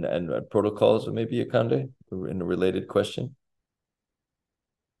and protocols, or maybe Akande, in a related question?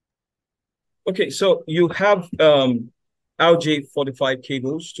 Okay, so you have RJ45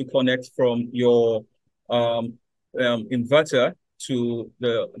 cables to connect from your inverter to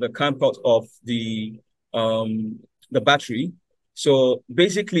the CAN port of the battery. So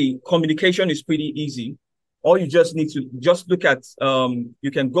basically, communication is pretty easy. All you just need to just look at, you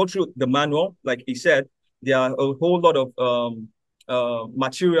can go through the manual, like he said. There are a whole lot of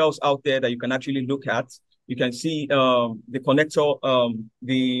materials out there that you can actually look at. You can see the connector,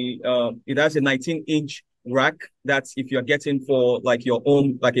 it has a 19-inch rack. That's if you're getting for like your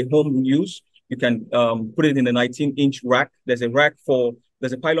own, like a home use, you can put it in the 19-inch rack. There's a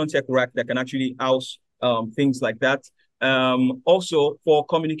Pylontech rack that can actually house things like that. Also for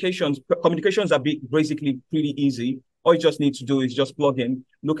communications are basically pretty easy. All you just need to do is just plug in,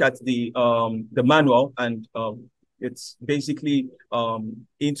 look at the manual, and it's basically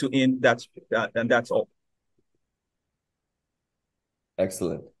in, and that's all.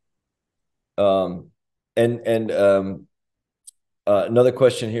 Excellent. And another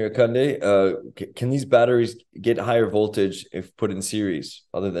question here, Akande. Can these batteries get higher voltage if put in series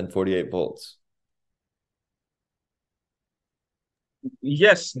other than 48 volts?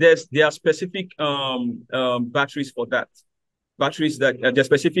 Yes, there are specific batteries for that. Batteries that there are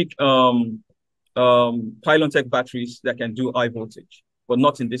specific Pylontech batteries that can do high voltage, but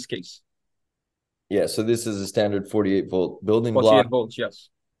not in this case. Yeah, so this is a standard 48 volt building 48 block. volts, yes.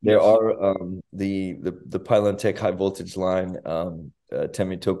 There Yes. are the Pylontech high voltage line,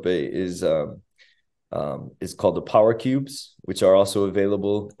 Temitope is called the Power Cubes, which are also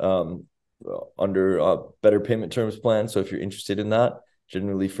available under better payment terms plan. So if you're interested in that,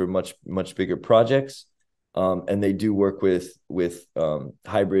 generally for much bigger projects, and they do work with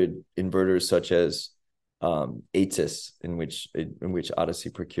hybrid inverters such as ATIS, in which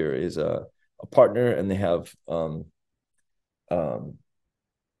Odyssey Procure is a partner, and they have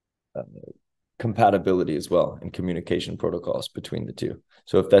compatibility as well and communication protocols between the two.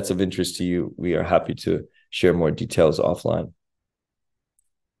 So if that's of interest to you, we are happy to share more details offline.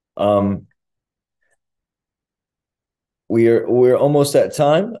 We're almost at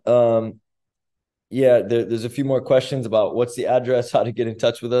time. Yeah, there's a few more questions about what's the address, how to get in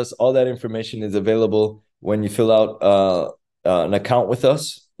touch with us. All that information is available when you fill out an account with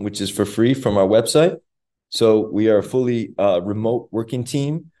us, which is for free from our website. So we are a fully remote working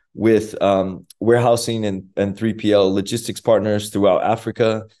team with warehousing and 3PL logistics partners throughout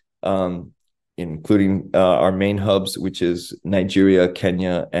Africa, including our main hubs, which is Nigeria,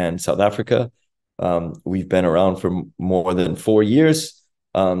 Kenya, and South Africa. We've been around for more than 4 years.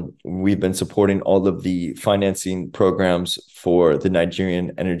 We've been supporting all of the financing programs for the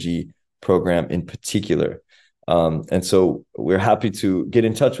Nigerian energy program in particular. And so we're happy to get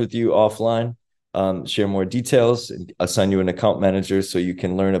in touch with you offline, share more details, assign you an account manager so you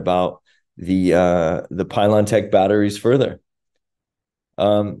can learn about the Pylontech batteries further.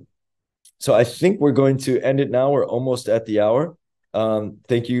 So I think we're going to end it now. We're almost at the hour.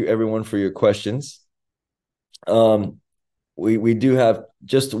 Thank you everyone for your questions. We do have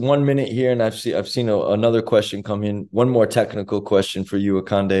just 1 minute here, and I've seen another question come in. One more technical question for you,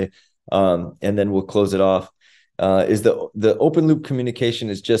 Akande, and then we'll close it off. Is the open loop communication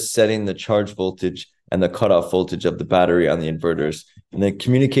is just setting the charge voltage and the cutoff voltage of the battery on the inverters, and the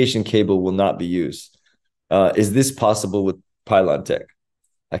communication cable will not be used. Is this possible with Pylontech?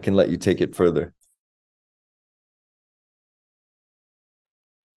 I can let you take it further.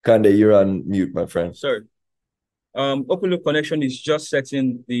 Akande, you're on mute, my friend. Sorry. Open loop connection is just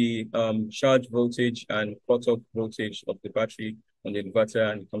setting the charge voltage and cutoff voltage of the battery on the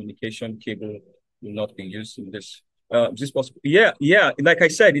inverter, and the communication cable will not be used in this. Is this possible? Yeah. Like I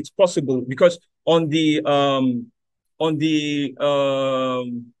said, it's possible because if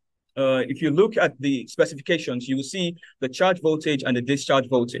you look at the specifications, you will see the charge voltage and the discharge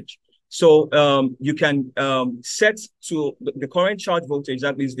voltage. So you can set to the current charge voltage,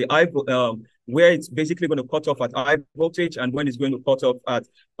 that means the where it's basically going to cut off at high voltage, and when it's going to cut off at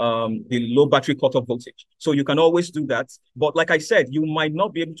the low battery cutoff voltage. So you can always do that. But like I said, you might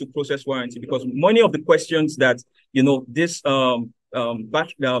not be able to process warranty, because many of the questions that this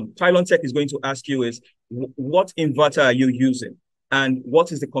Pylontech is going to ask you is, what inverter are you using? And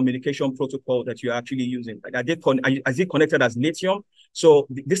what is the communication protocol that you're actually using? Like, is it connected as lithium? So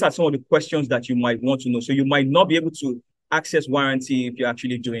these are some of the questions that you might want to know. So you might not be able to access warranty if you're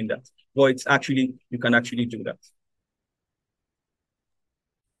actually doing that. But you can actually do that.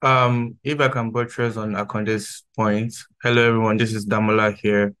 If I can buttress on Akande's point. Hello everyone, this is Damola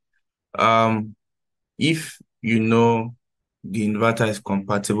here. If you know the inverter is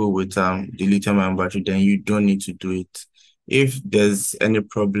compatible with the lithium-ion battery, then you don't need to do it. If there's any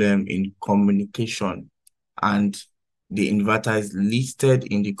problem in communication and the inverter is listed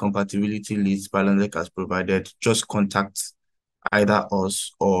in the compatibility list Pylontech has provided, just contact either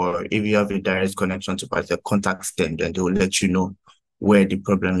us, or if you have a direct connection to Pylontech, contact them, then they will let you know where the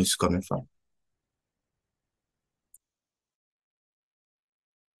problem is coming from.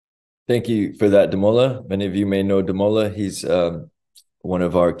 Thank you for that, Damola. Many of you may know Damola. He's one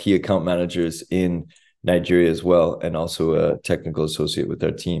of our key account managers in Nigeria as well, and also a technical associate with our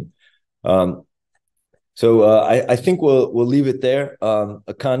team. So I think we'll leave it there.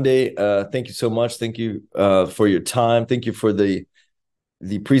 Akande, thank you so much. Thank you for your time. Thank you for the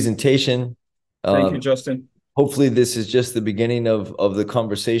presentation. Thank you, Justin. Hopefully this is just the beginning of the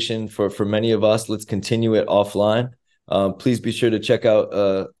conversation for many of us. Let's continue it offline. Please be sure to check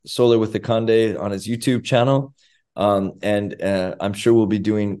out Solar with Akande on his YouTube channel. And I'm sure we'll be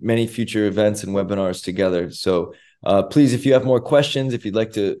doing many future events and webinars together. So Please, if you have more questions, if you'd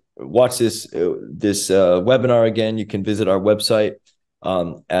like to watch this webinar again, you can visit our website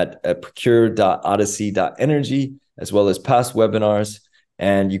at procure.odyssey.energy, as well as past webinars,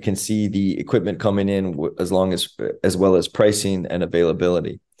 and you can see the equipment coming in as well as pricing and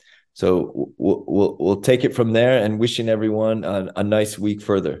availability. So we'll take it from there, and wishing everyone a nice week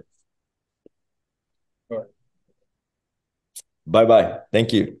further. All right. Bye-bye.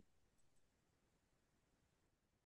 Thank you.